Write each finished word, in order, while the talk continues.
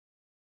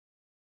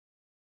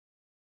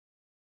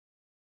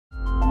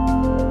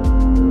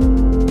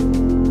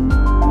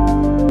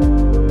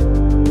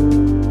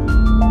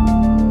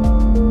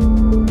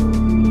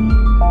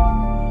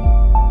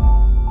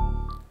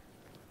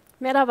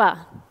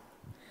Merhaba.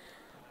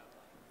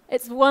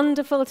 It's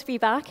wonderful to be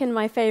back in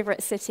my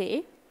favorite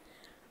city,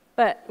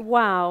 but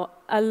wow,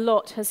 a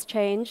lot has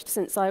changed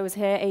since I was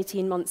here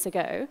 18 months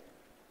ago.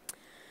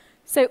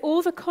 So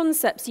all the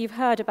concepts you've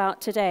heard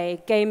about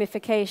today,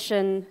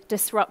 gamification,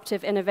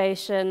 disruptive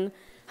innovation,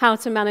 how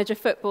to manage a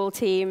football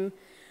team,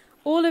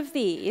 all of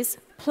these,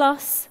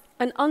 plus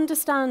an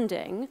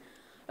understanding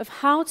of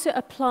how to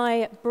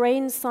apply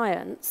brain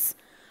science,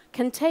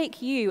 can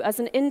take you as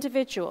an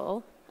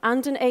individual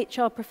and an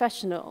HR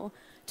professional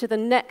to the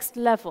next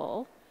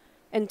level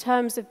in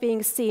terms of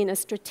being seen as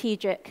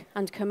strategic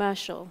and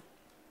commercial.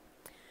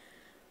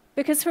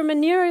 Because from a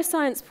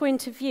neuroscience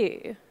point of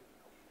view,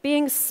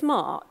 being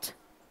smart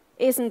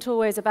isn't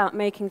always about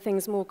making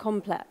things more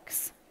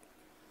complex.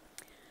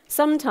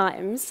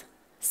 Sometimes,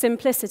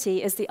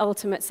 simplicity is the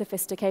ultimate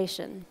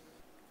sophistication.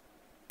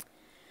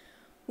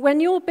 When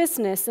your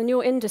business and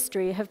your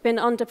industry have been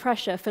under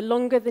pressure for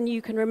longer than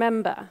you can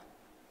remember,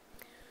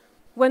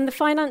 when the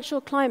financial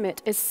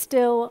climate is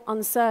still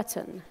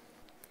uncertain,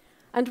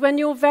 and when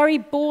your very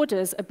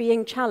borders are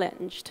being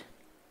challenged,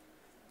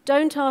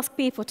 don't ask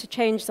people to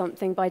change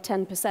something by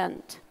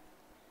 10%.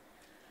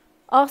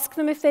 Ask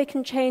them if they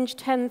can change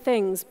 10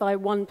 things by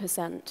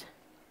 1%.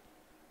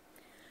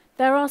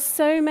 There are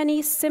so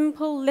many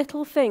simple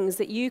little things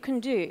that you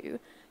can do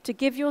to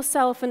give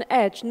yourself an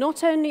edge,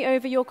 not only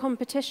over your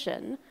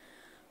competition,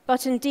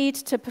 but indeed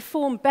to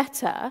perform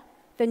better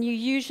than you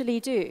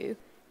usually do,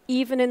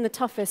 even in the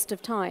toughest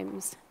of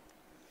times.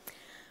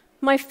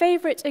 My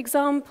favorite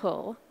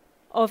example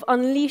of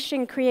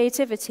unleashing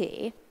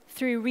creativity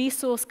through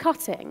resource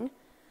cutting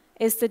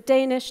is the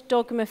Danish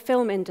dogma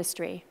film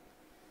industry.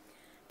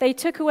 They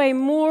took away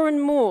more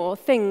and more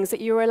things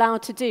that you were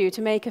allowed to do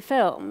to make a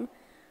film.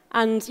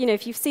 And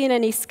if you've seen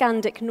any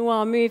Scandic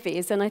noir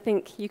movies, then I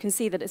think you can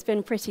see that it's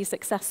been pretty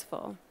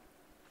successful.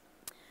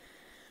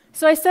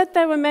 So I said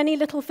there were many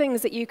little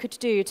things that you could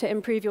do to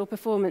improve your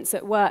performance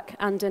at work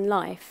and in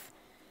life.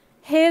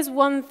 Here's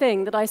one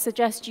thing that I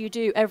suggest you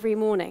do every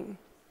morning.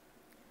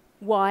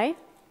 Why?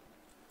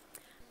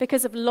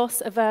 Because of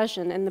loss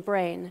aversion in the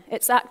brain.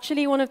 It's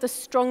actually one of the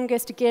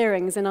strongest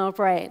gearings in our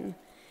brain.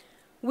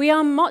 We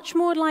are much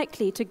more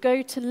likely to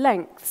go to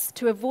lengths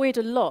to avoid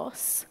a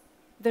loss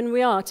than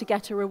we are to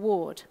get a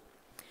reward.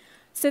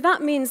 So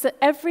that means that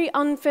every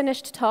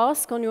unfinished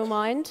task on your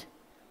mind,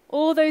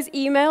 all those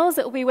emails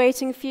that will be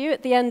waiting for you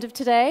at the end of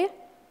today,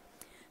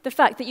 the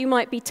fact that you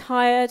might be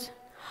tired,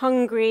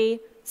 hungry,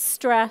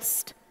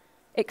 stressed,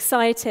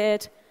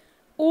 excited,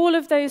 all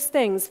of those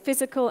things,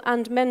 physical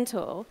and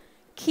mental,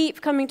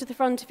 keep coming to the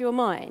front of your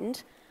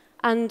mind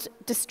and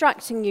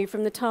distracting you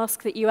from the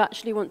task that you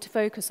actually want to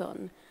focus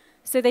on.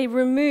 So they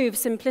remove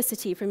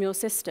simplicity from your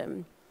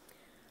system.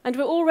 And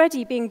we're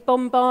already being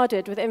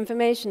bombarded with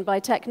information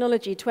by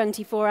technology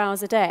 24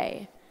 hours a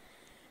day.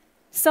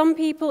 Some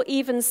people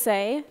even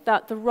say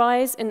that the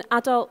rise in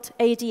adult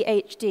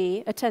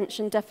ADHD,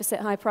 attention deficit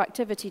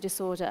hyperactivity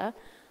disorder,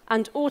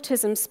 and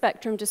autism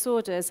spectrum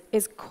disorders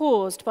is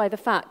caused by the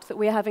fact that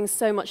we're having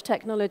so much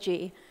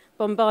technology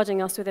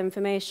bombarding us with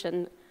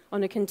information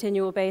on a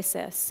continual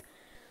basis.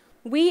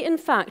 We, in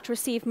fact,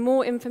 receive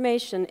more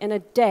information in a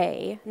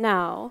day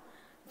now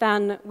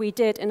than we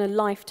did in a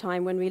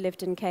lifetime when we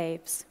lived in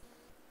caves.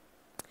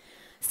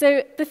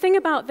 So the thing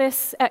about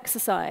this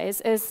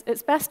exercise is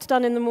it's best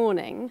done in the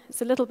morning.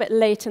 It's a little bit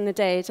late in the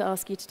day to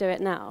ask you to do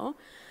it now.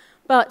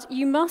 But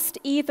you must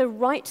either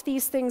write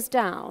these things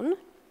down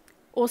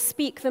or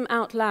speak them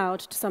out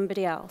loud to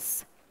somebody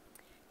else.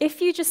 If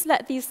you just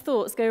let these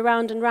thoughts go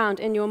round and round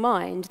in your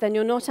mind, then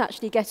you're not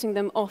actually getting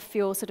them off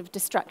your sort of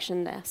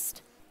distraction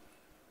list.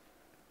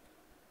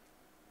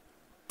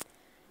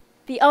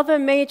 The other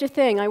major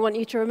thing I want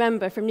you to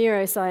remember from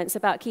neuroscience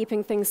about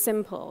keeping things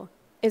simple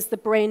is the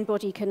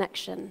brain-body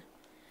connection.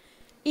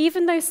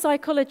 Even though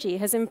psychology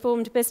has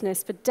informed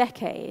business for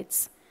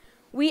decades,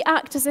 we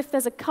act as if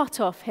there's a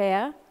cut-off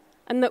here,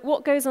 and that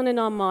what goes on in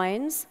our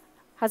minds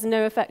has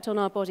no effect on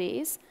our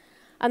bodies,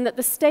 and that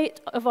the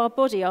state of our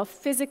body, our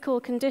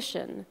physical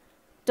condition,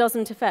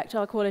 doesn't affect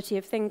our quality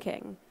of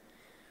thinking.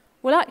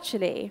 Well,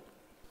 actually,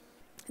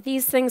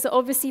 these things are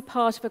obviously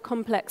part of a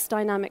complex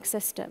dynamic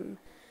system.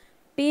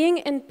 Being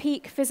in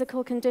peak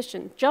physical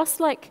condition,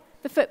 just like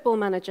the football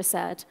manager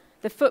said,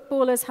 the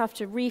footballers have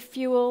to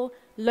refuel,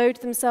 load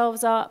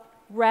themselves up,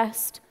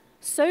 rest.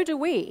 So do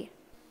we.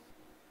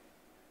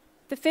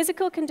 The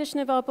physical condition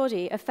of our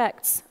body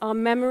affects our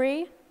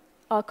memory,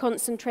 our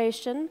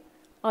concentration,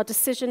 our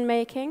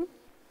decision-making,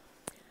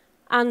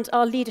 and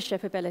our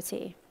leadership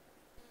ability.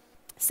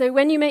 So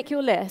when you make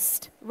your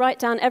list, write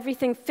down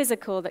everything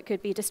physical that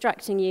could be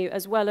distracting you,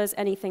 as well as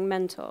anything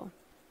mental.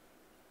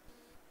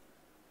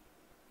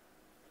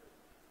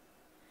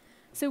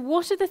 So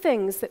what are the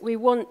things that we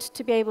want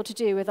to be able to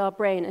do with our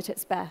brain at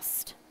its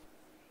best?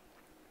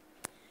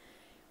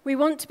 We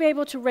want to be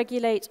able to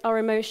regulate our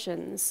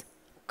emotions.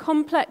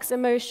 Complex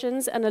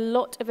emotions and a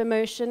lot of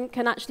emotion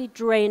can actually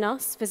drain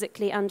us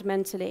physically and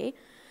mentally,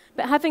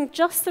 but having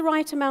just the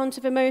right amount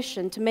of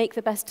emotion to make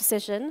the best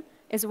decision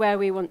is where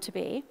we want to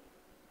be.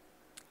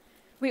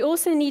 we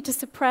also need to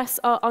suppress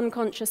our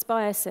unconscious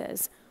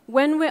biases.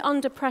 When we're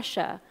under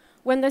pressure,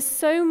 when there's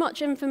so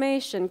much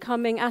information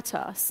coming at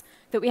us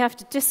that we have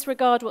to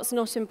disregard what's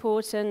not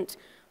important,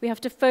 we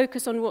have to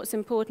focus on what's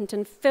important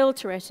and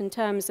filter it in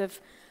terms of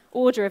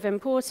order of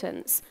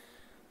importance,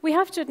 we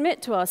have to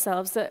admit to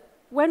ourselves that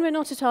when we're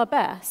not at our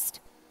best,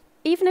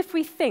 even if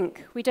we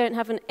think we don't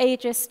have an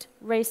ageist,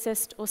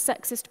 racist, or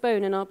sexist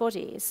bone in our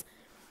bodies,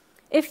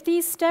 if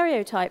these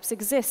stereotypes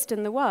exist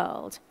in the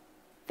world,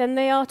 then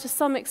they are to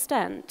some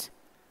extent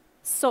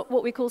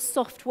what we call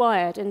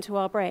soft-wired into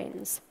our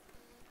brains.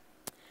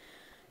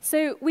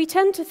 So we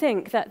tend to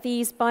think that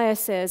these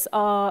biases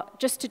are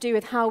just to do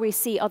with how we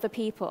see other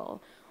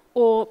people,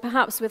 or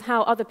perhaps with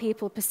how other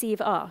people perceive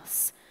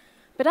us.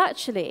 But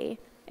actually,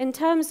 in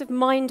terms of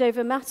mind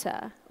over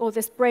matter, or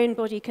this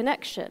brain-body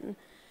connection,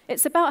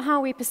 it's about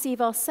how we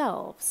perceive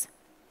ourselves.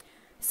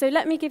 So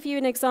let me give you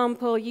an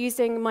example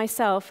using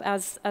myself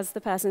as the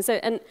person.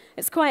 And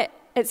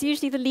it's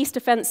usually the least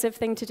offensive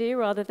thing to do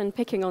rather than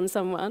picking on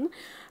someone.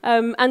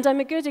 And I'm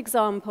a good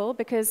example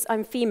because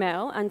I'm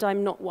female and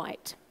I'm not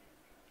white.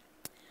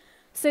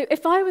 So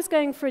if I was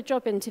going for a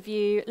job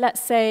interview,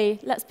 let's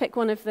pick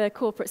one of the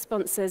corporate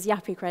sponsors,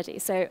 Yappy Creddy,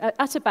 so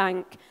at a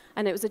bank,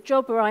 and it was a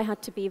job where I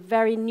had to be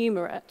very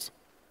numerate.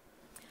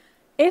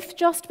 If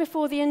just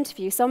before the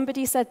interview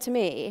somebody said to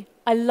me,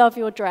 "I love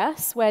your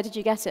dress, where did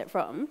you get it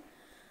from?"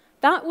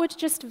 that would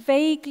just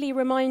vaguely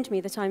remind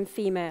me that I'm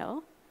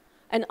female,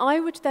 and I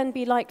would then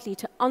be likely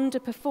to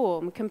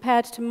underperform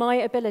compared to my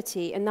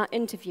ability in that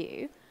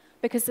interview,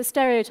 because the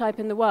stereotype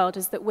in the world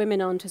is that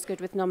women aren't as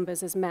good with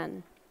numbers as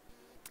men.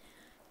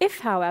 If,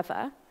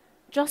 however,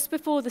 just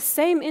before the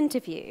same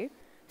interview,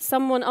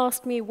 someone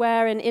asked me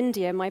where in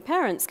India my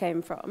parents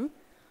came from,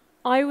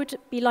 I would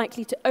be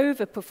likely to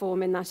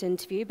overperform in that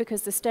interview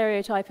because the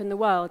stereotype in the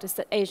world is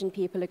that Asian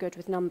people are good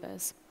with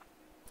numbers.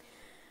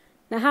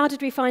 Now, how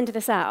did we find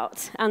this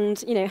out?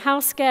 And, how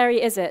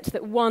scary is it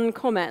that one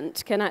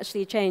comment can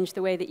actually change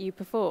the way that you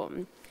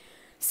perform?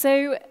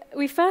 So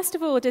we first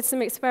of all did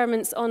some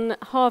experiments on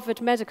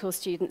Harvard medical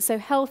students, so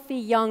healthy,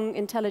 young,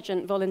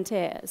 intelligent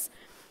volunteers.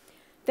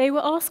 They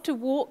were asked to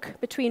walk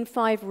between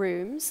 5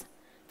 rooms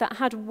that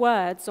had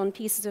words on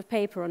pieces of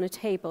paper on a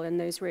table in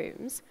those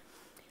rooms.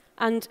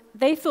 And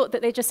they thought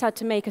that they just had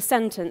to make a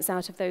sentence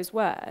out of those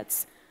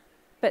words.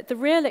 But the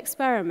real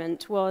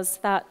experiment was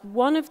that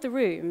one of the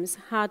rooms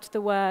had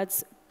the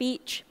words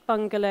beach,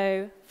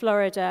 bungalow,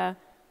 Florida,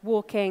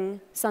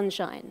 walking,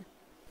 sunshine.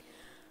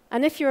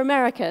 And if you're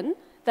American,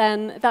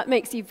 then that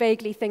makes you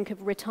vaguely think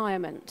of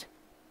retirement.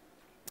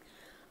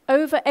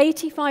 Over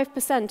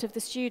 85% of the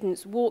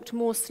students walked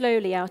more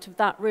slowly out of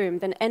that room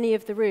than any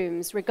of the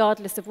rooms,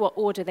 regardless of what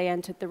order they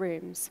entered the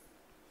rooms.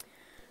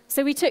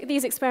 So we took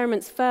these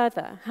experiments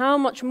further. How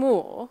much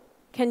more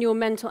can your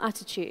mental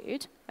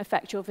attitude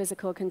affect your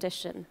physical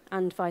condition,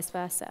 and vice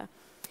versa?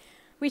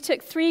 We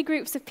took 3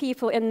 groups of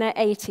people in their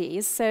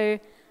 80s, so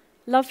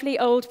lovely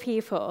old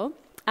people,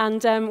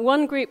 and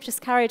one group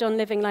just carried on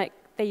living like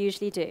they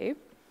usually do.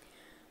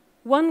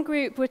 One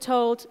group were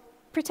told,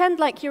 pretend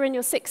like you're in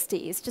your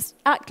 60s, just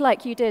act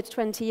like you did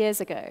 20 years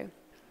ago.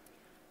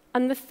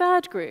 And the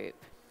third group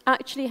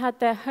actually had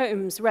their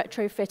homes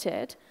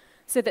retrofitted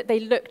so that they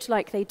looked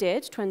like they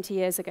did 20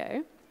 years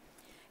ago.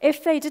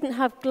 If they didn't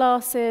have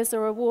glasses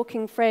or a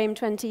walking frame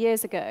 20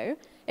 years ago,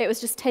 it was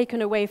just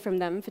taken away from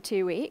them for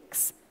 2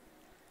 weeks.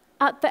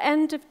 At the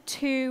end of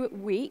 2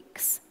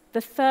 weeks, the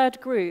third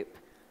group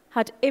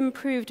had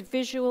improved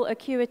visual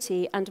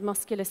acuity and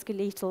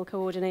musculoskeletal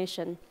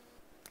coordination.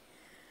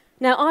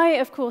 Now, I,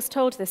 of course,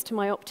 told this to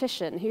my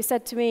optician, who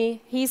said to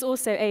me, he's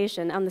also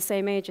Asian and the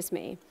same age as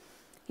me.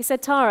 He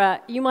said,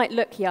 "Tara, you might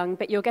look young,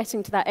 but you're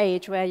getting to that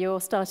age where you're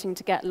starting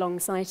to get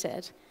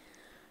long-sighted."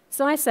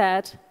 So I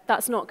said,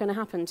 "That's not going to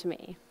happen to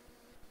me."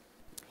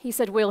 He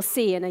said, "We'll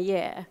see in a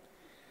year."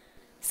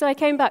 So I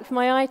came back for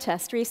my eye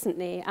test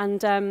recently,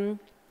 and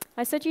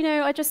I said,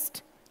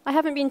 I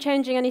haven't been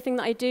changing anything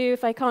that I do.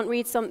 If I can't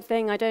read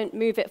something, I don't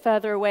move it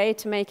further away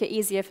to make it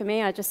easier for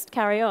me. I just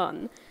carry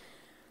on.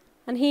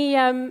 And he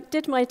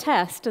did my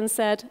test and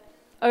said,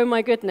 "Oh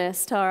my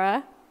goodness,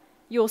 Tara,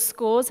 your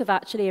scores have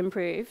actually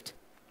improved."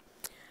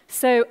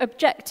 So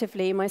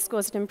objectively, my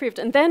scores had improved.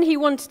 And then he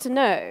wanted to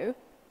know,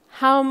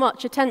 how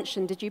much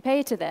attention did you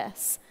pay to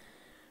this?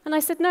 And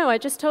I said, "No, I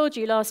just told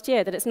you last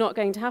year that it's not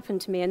going to happen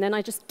to me, and then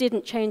I just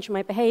didn't change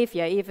my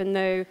behavior, even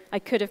though I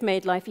could have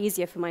made life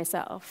easier for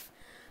myself."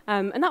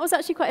 And that was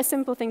actually quite a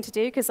simple thing to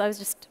do, because I was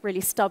just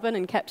really stubborn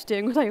and kept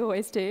doing what I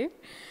always do.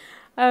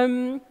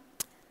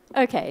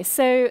 Okay,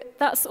 so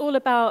that's all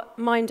about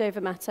mind over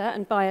matter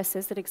and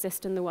biases that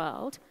exist in the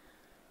world.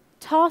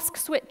 Task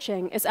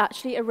switching is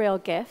actually a real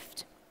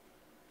gift.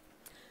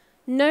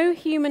 No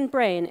human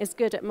brain is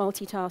good at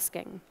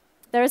multitasking.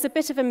 There is a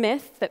bit of a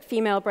myth that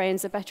female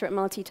brains are better at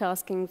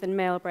multitasking than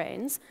male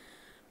brains.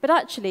 But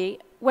actually,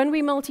 when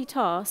we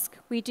multitask,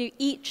 we do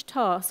each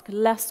task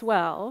less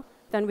well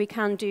than we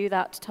can do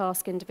that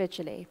task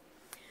individually.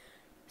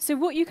 So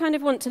what you kind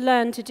of want to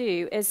learn to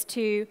do is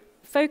to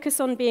focus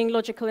on being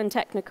logical and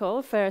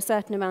technical for a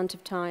certain amount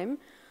of time,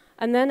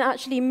 and then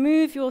actually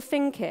move your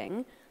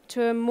thinking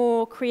to a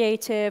more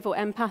creative or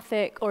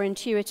empathic or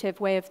intuitive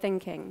way of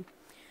thinking.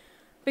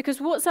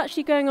 Because what's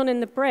actually going on in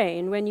the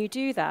brain when you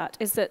do that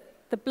is that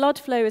the blood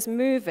flow is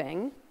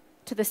moving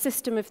to the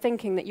system of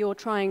thinking that you're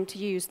trying to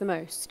use the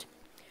most.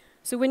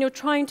 So when you're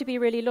trying to be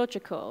really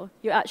logical,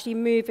 you're actually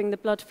moving the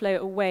blood flow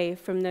away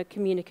from the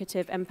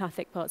communicative,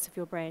 empathic parts of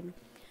your brain.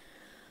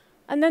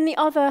 And then the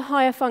other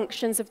higher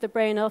functions of the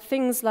brain are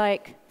things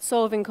like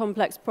solving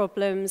complex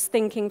problems,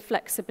 thinking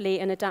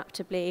flexibly and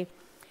adaptably.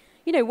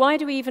 You know, why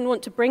do we even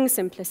want to bring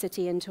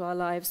simplicity into our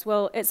lives?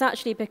 Well, it's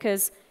actually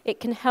because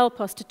it can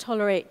help us to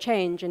tolerate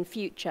change in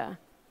future.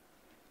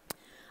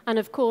 And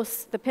of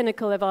course, the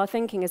pinnacle of our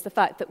thinking is the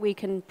fact that we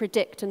can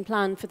predict and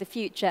plan for the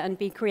future and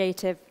be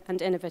creative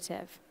and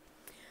innovative.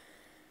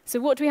 So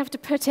what do we have to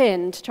put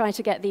in to try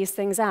to get these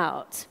things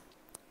out?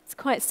 It's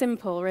quite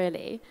simple,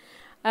 really.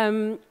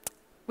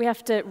 We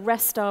have to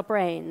rest our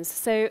brains.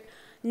 So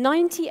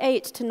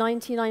 98 to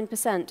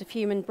 99% of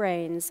human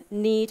brains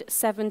need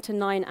 7 to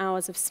 9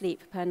 hours of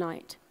sleep per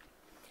night.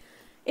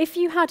 If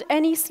you had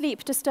any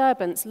sleep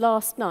disturbance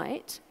last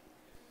night,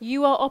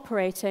 you are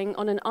operating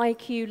on an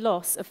IQ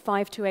loss of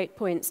 5 to 8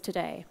 points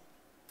today.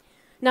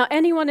 Now,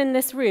 anyone in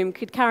this room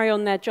could carry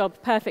on their job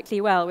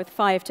perfectly well with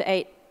 5 to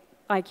 8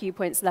 IQ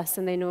points less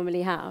than they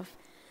normally have.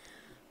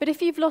 But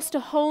if you've lost a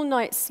whole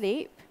night's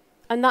sleep,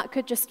 and that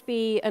could just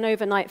be an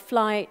overnight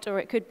flight, or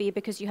it could be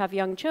because you have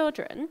young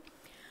children,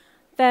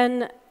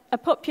 then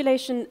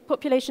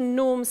population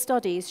norm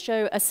studies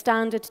show a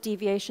standard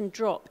deviation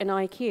drop in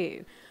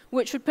IQ,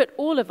 which would put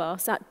all of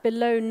us at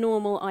below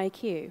normal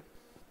IQ.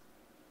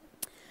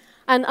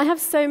 And I have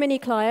so many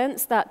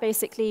clients that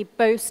basically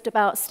boast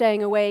about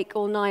staying awake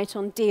all night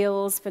on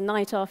deals for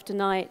night after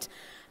night.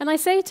 And I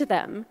say to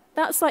them,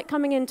 that's like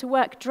coming into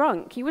work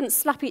drunk. You wouldn't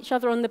slap each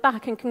other on the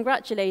back and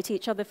congratulate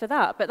each other for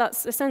that, but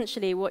that's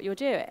essentially what you're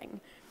doing.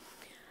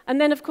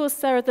 And then, of course,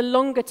 there are the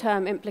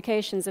longer-term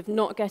implications of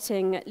not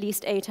getting at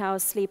least 8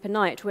 hours sleep a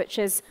night, which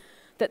is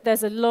that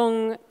there's a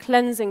long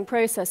cleansing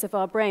process of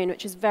our brain,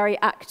 which is very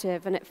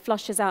active, and it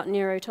flushes out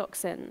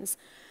neurotoxins.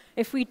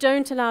 If we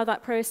don't allow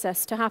that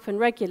process to happen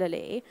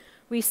regularly,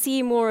 we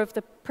see more of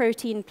the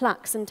protein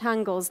plaques and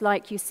tangles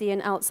like you see in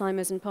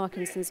Alzheimer's and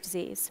Parkinson's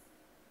disease.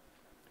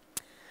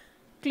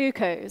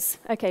 Glucose.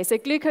 Okay, so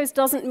glucose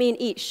doesn't mean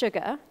eat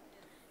sugar.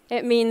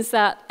 It means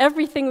that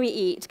everything we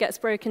eat gets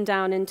broken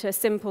down into a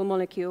simple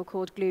molecule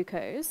called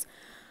glucose.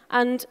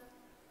 And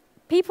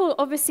people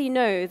obviously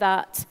know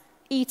that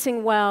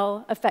eating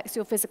well affects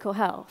your physical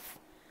health.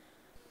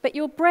 But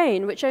your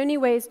brain, which only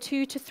weighs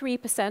 2 to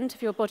 3%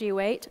 of your body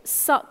weight,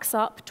 sucks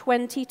up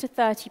 20 to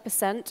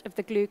 30% of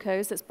the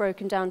glucose that's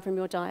broken down from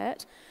your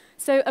diet.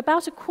 So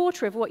about a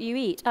quarter of what you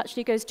eat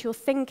actually goes to your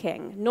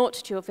thinking, not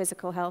to your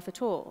physical health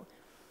at all.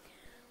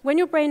 When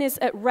your brain is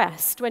at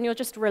rest, when you're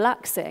just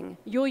relaxing,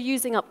 you're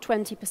using up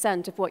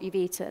 20% of what you've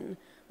eaten.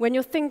 When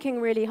you're thinking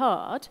really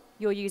hard,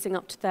 you're using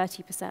up to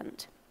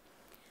 30%.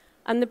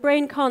 And the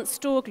brain can't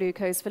store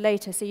glucose for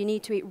later, so you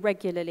need to eat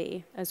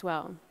regularly as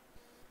well.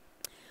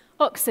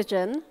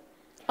 Oxygen.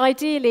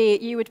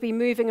 Ideally, you would be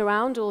moving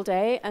around all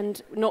day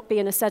and not be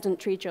in a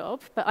sedentary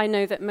job, but I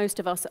know that most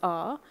of us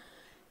are,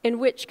 in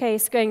which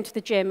case going to the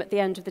gym at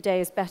the end of the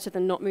day is better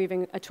than not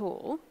moving at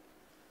all.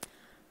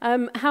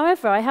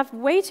 However, I have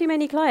way too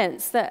many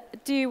clients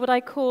that do what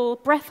I call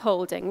breath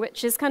holding,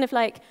 which is kind of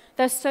like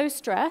they're so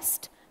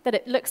stressed that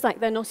it looks like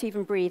they're not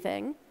even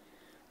breathing.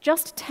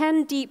 Just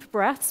 10 deep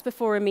breaths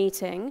before a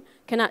meeting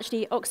can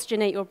actually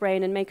oxygenate your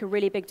brain and make a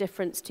really big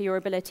difference to your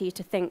ability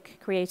to think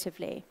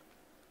creatively.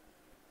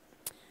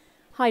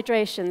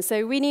 Hydration.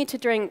 So we need to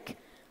drink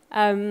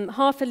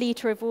half a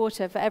liter of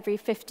water for every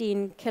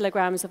 15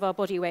 kilograms of our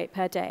body weight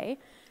per day.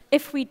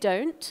 If we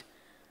don't,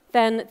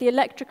 then the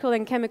electrical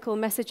and chemical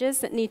messages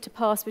that need to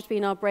pass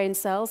between our brain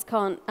cells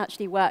can't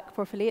actually work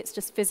properly. It's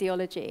just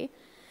physiology.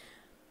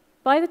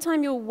 By the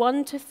time you're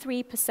 1 to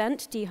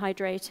 3%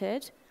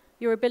 dehydrated,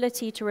 your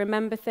ability to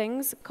remember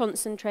things,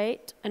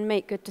 concentrate, and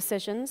make good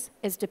decisions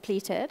is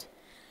depleted.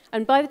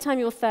 And by the time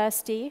you're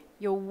thirsty,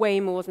 you're way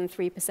more than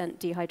 3%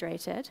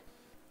 dehydrated.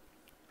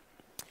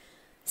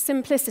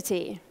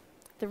 Simplicity,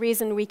 the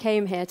reason we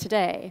came here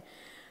today.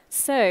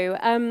 So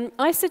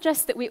I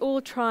suggest that we all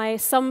try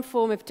some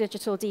form of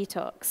digital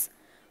detox.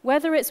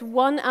 Whether it's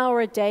 1 hour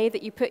a day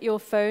that you put your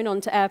phone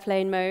onto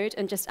airplane mode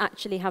and just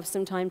actually have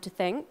some time to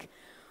think,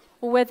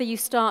 or whether you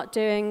start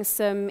doing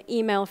some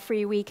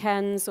email-free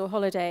weekends or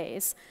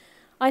holidays.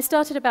 I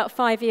started about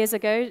 5 years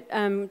ago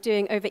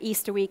doing over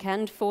Easter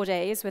weekend, 4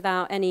 days,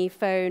 without any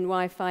phone,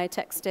 Wi-Fi,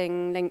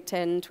 texting,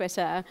 LinkedIn,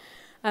 Twitter.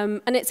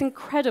 And it's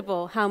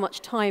incredible how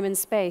much time and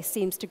space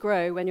seems to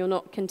grow when you're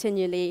not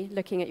continually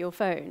looking at your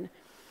phone.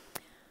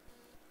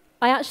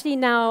 I actually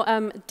now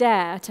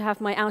dare to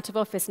have my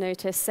out-of-office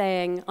notice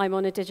saying I'm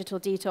on a digital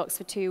detox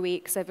for 2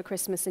 weeks over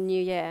Christmas and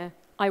New Year.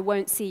 I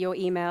won't see your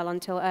email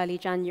until early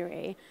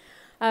January.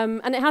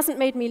 And it hasn't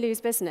made me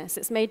lose business.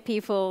 It's made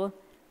people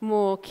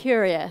more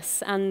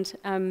curious and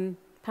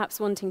perhaps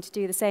wanting to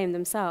do the same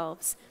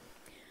themselves.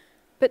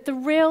 But the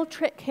real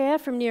trick here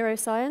from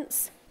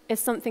neuroscience is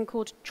something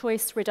called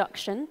choice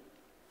reduction.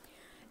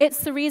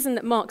 It's the reason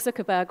that Mark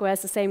Zuckerberg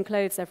wears the same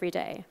clothes every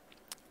day.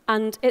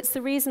 And it's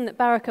the reason that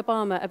Barack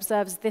Obama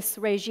observes this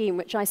regime,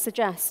 which I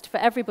suggest for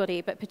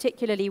everybody, but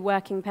particularly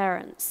working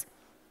parents.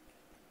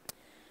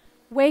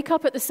 Wake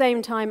up at the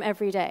same time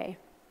every day.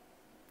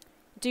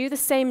 Do the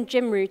same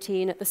gym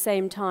routine at the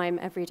same time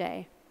every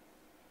day.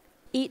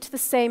 Eat the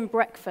same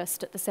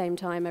breakfast at the same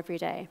time every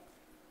day.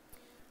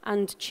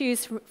 And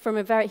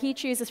he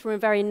chooses from a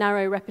very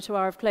narrow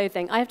repertoire of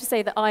clothing. I have to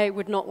say that I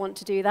would not want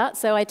to do that,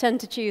 so I tend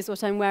to choose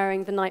what I'm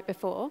wearing the night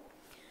before.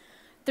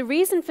 The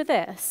reason for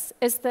this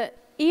is that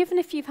even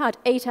if you've had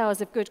 8 hours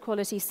of good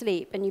quality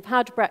sleep and you've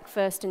had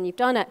breakfast and you've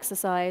done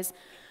exercise,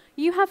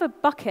 you have a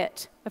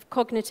bucket of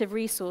cognitive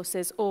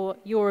resources, or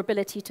your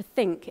ability to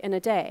think in a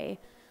day,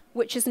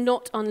 which is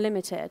not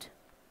unlimited.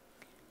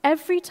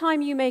 Every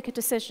time you make a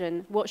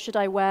decision, what should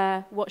I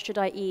wear, what should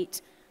I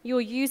eat, you're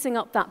using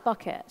up that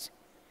bucket.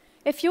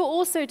 If you're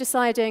also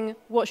deciding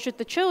what should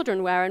the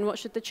children wear and what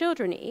should the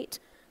children eat,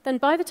 then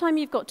by the time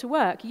you've got to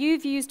work,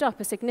 you've used up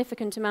a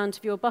significant amount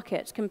of your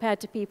bucket compared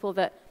to people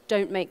that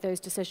don't make those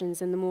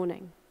decisions in the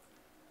morning.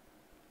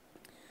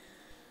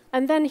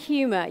 And then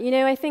humor. You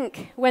know, I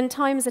think when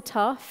times are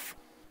tough,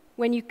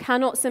 when you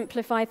cannot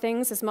simplify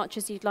things as much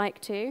as you'd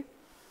like to,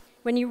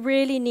 when you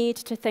really need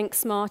to think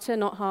smarter,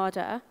 not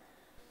harder,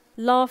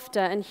 laughter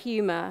and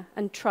humor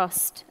and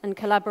trust and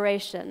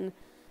collaboration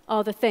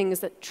are the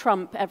things that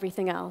trump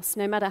everything else.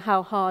 No matter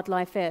how hard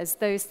life is,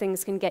 those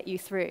things can get you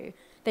through.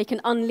 They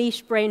can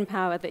unleash brain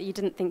power that you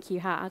didn't think you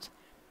had.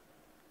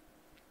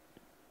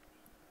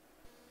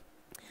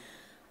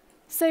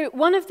 So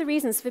one of the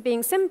reasons for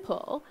being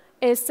simple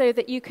is so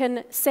that you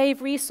can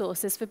save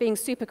resources for being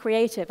super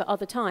creative at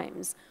other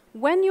times.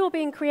 When you're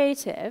being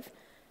creative,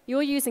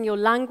 you're using your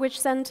language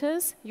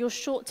centers, your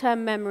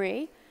short-term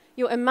memory,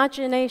 your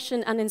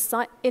imagination and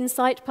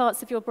insight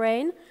parts of your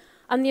brain,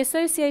 and the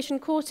association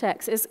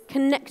cortex is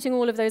connecting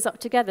all of those up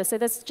together. So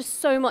there's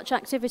just so much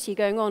activity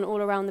going on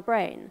all around the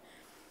brain.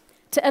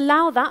 To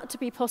allow that to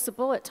be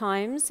possible at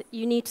times,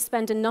 you need to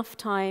spend enough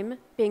time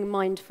being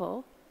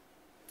mindful.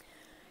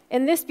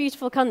 In this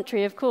beautiful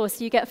country, of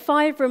course, you get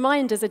 5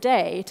 reminders a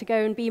day to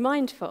go and be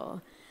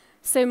mindful.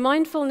 So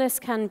mindfulness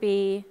can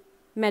be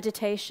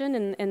meditation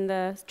in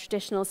the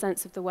traditional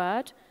sense of the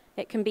word.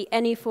 It can be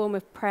any form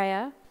of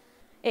prayer.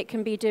 It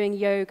can be doing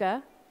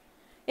yoga.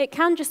 It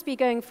can just be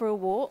going for a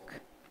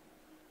walk.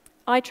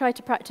 I try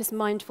to practice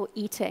mindful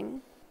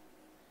eating.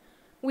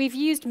 We've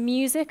used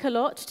music a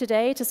lot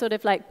today to sort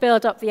of like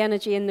build up the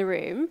energy in the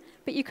room,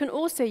 but you can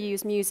also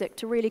use music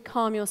to really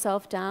calm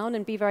yourself down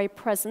and be very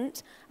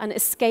present and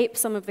escape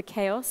some of the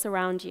chaos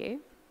around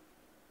you.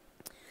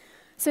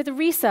 So the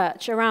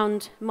research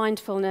around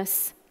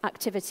mindfulness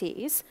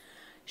activities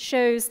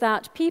shows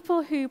that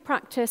people who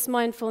practice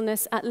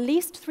mindfulness at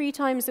least 3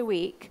 times a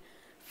week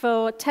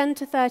for 10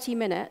 to 30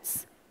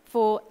 minutes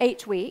for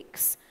 8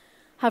 weeks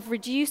have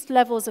reduced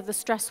levels of the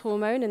stress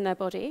hormone in their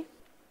body.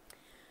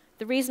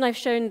 The reason I've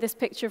shown this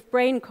picture of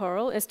brain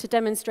coral is to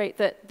demonstrate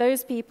that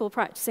those people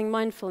practicing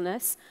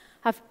mindfulness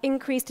have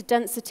increased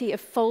density of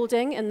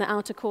folding in the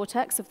outer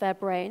cortex of their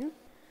brain.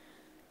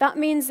 That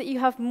means that you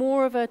have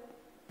more of a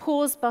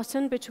pause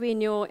button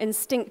between your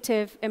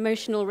instinctive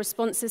emotional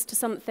responses to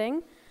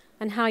something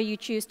and how you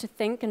choose to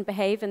think and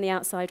behave in the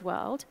outside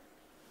world.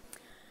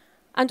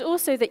 And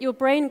also that your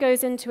brain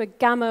goes into a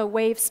gamma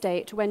wave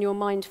state when you're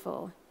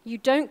mindful. You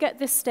don't get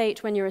this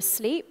state when you're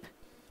asleep,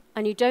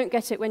 and you don't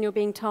get it when you're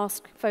being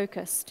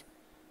task-focused.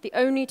 The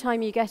only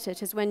time you get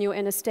it is when you're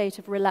in a state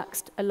of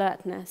relaxed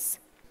alertness.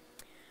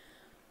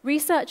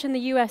 Research in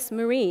the US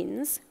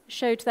Marines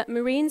showed that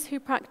Marines who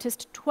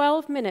practiced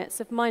 12 minutes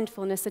of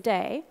mindfulness a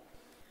day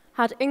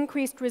had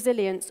increased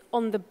resilience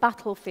on the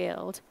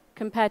battlefield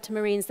compared to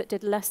Marines that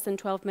did less than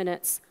 12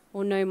 minutes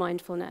or no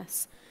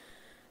mindfulness.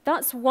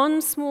 That's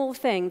one small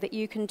thing that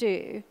you can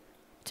do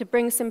to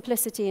bring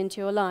simplicity into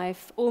your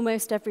life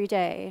almost every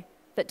day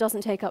that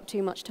doesn't take up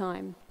too much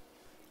time.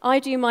 I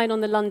do mine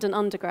on the London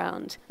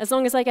Underground, as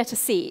long as I get a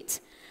seat.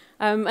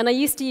 And I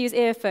used to use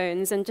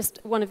earphones and just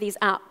one of these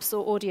apps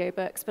or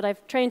audiobooks, but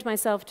I've trained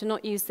myself to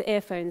not use the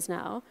earphones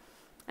now.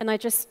 And I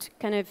just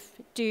kind of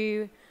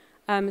do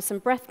some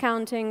breath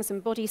counting,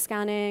 some body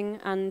scanning,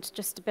 and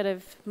just a bit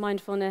of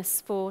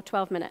mindfulness for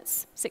 12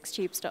 minutes, 6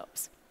 tube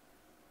stops.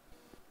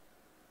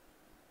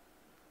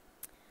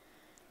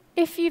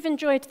 If you've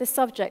enjoyed this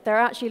subject, there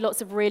are actually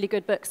lots of really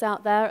good books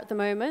out there at the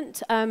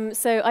moment.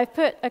 So I've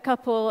put a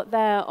couple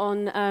there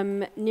on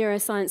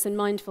neuroscience and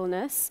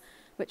mindfulness,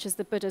 which is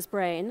the Buddha's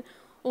brain.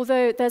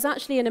 Although there's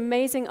actually an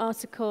amazing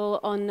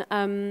article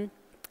on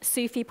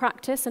Sufi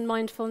practice and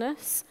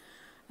mindfulness,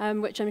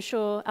 which I'm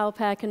sure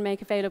Alper can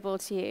make available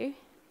to you.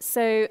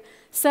 So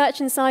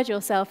Search Inside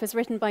Yourself is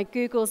written by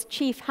Google's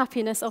Chief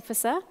Happiness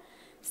Officer.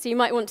 So you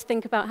might want to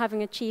think about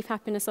having a Chief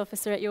Happiness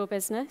Officer at your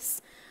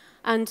business.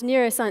 And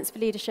Neuroscience for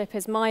Leadership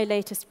is my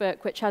latest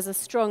book, which has a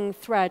strong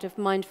thread of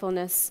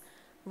mindfulness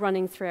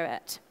running through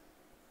it.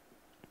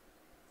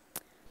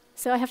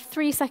 So I have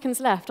 3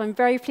 seconds left. I'm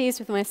very pleased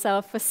with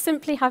myself for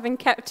simply having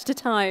kept to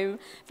time.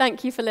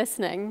 Thank you for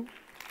listening.